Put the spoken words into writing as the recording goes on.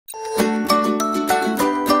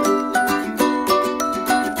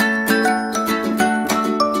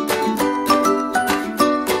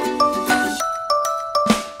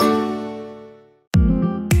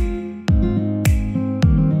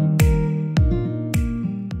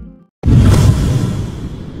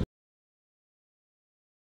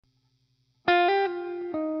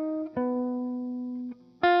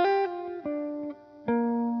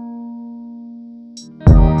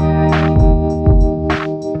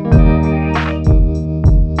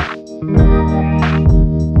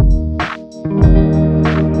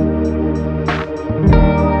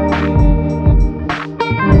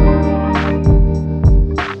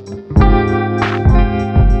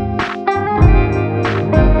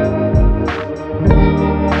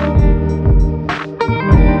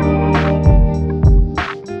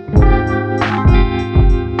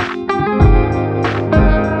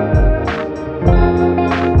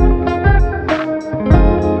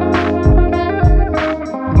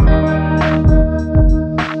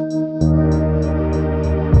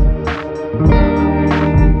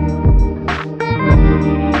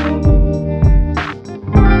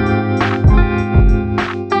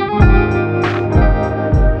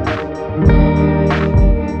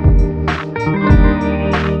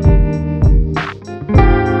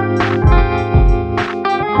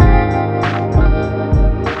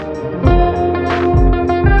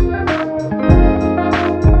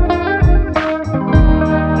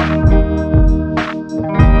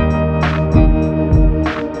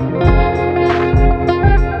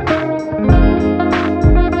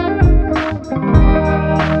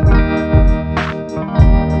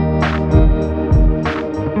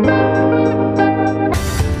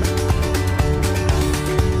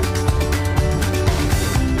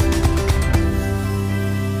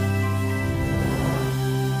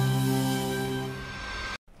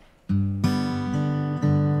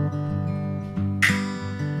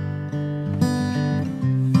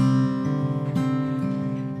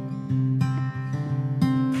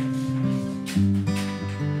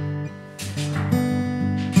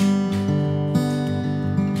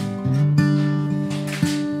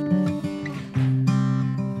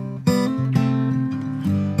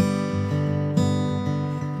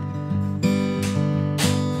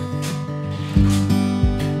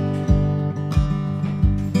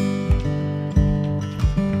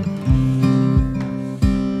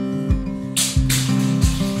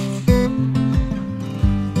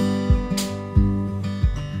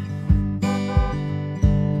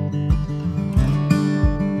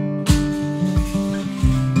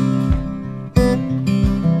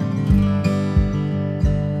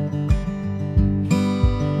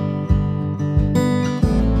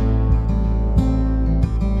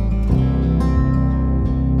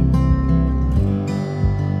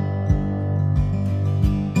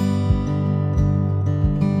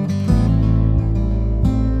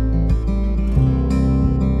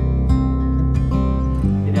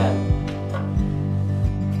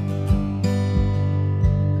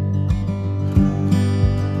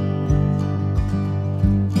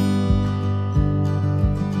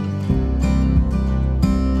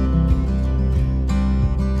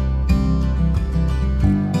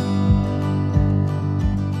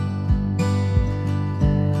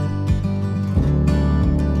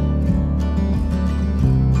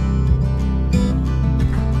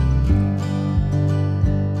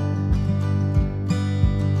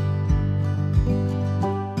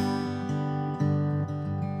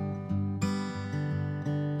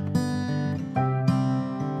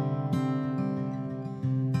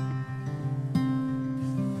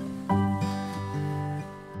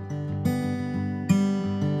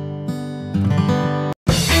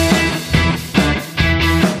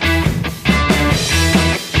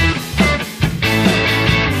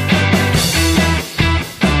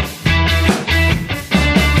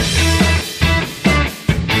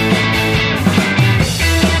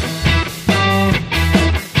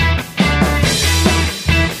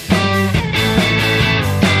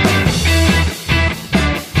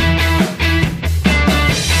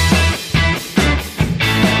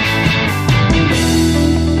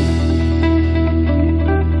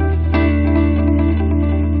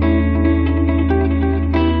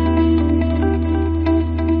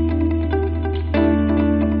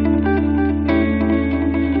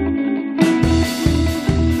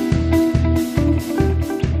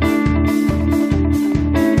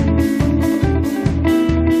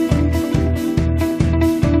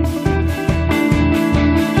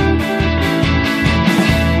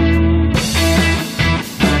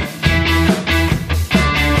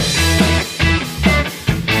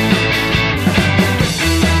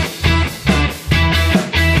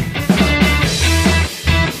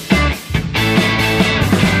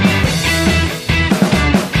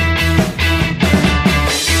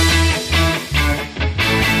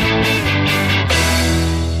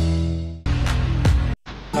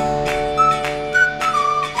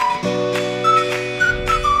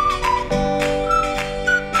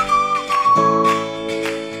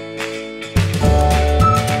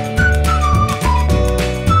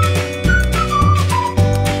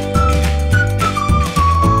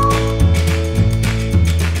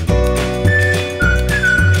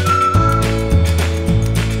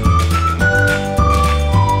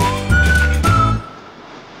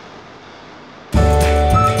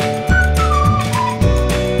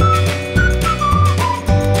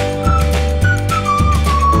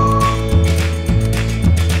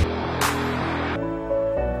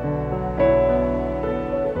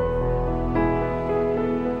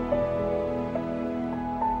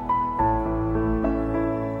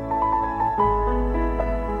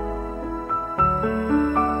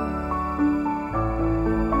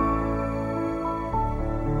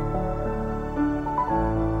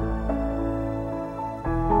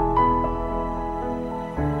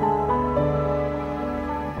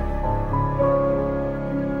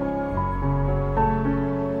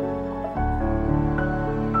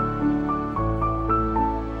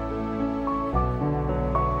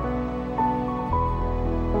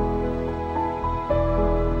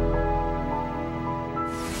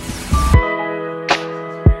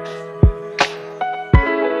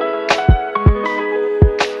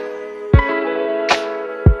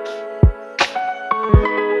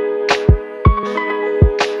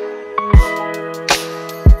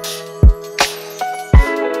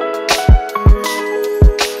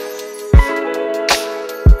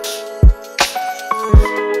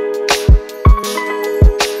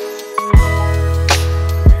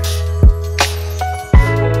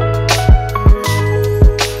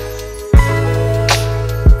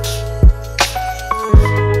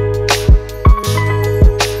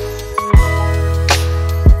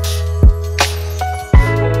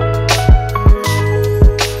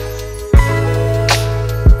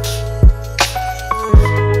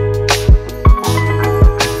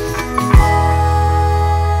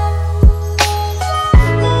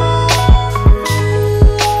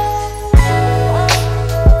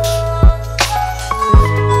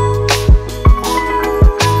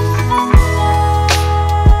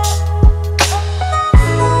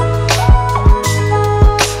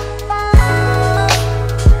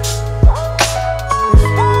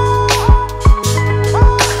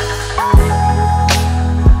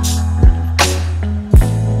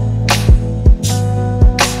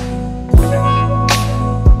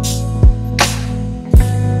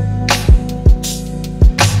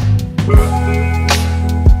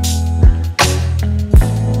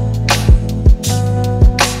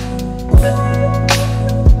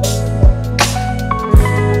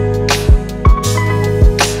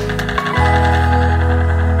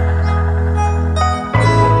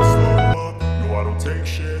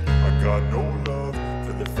got no love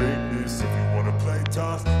for the fakeness. If you wanna play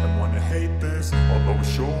tough and wanna hate this, I'll always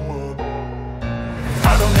show up.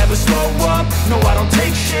 I don't ever slow up, no I don't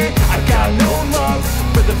take shit. I got no love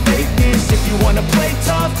for the fakeness. If you wanna play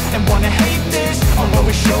tough and wanna hate this, I'll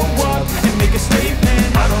always show up and make a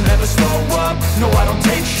statement. I don't ever slow up, no I don't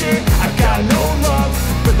take shit. I got no love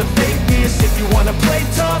for the fakeness. If you wanna play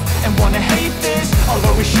tough and wanna hate this, I'll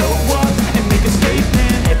always show up and make a statement.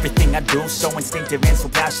 Everything I do so instinctive and so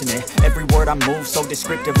passionate. Every word I move so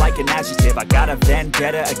descriptive like an adjective. I got a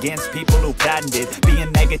vendetta against people who patented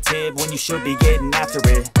being negative when you should be getting after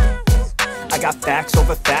it. I got facts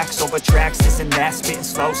over tracks, this and that. Spitting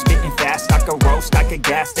slow, spitting fast, I could roast, I could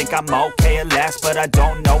gas. Think I'm okay at last, but I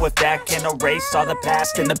don't know if that can erase all the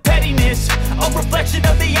past. And the pettiness, a reflection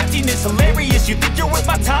of the emptiness. Hilarious, you think you're worth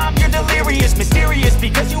my time, you're delirious. Mysterious,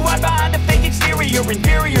 because you hide behind a fake exterior.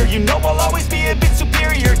 Inferior, you know I'll always be a bit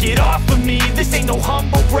superior. Get off of me, this ain't no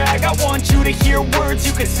humble brag. I want you to hear words,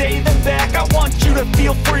 you can say them back. I want you to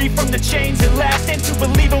feel free from the chains at last, and to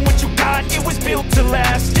believe in what you got, it was built to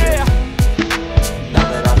last, yeah.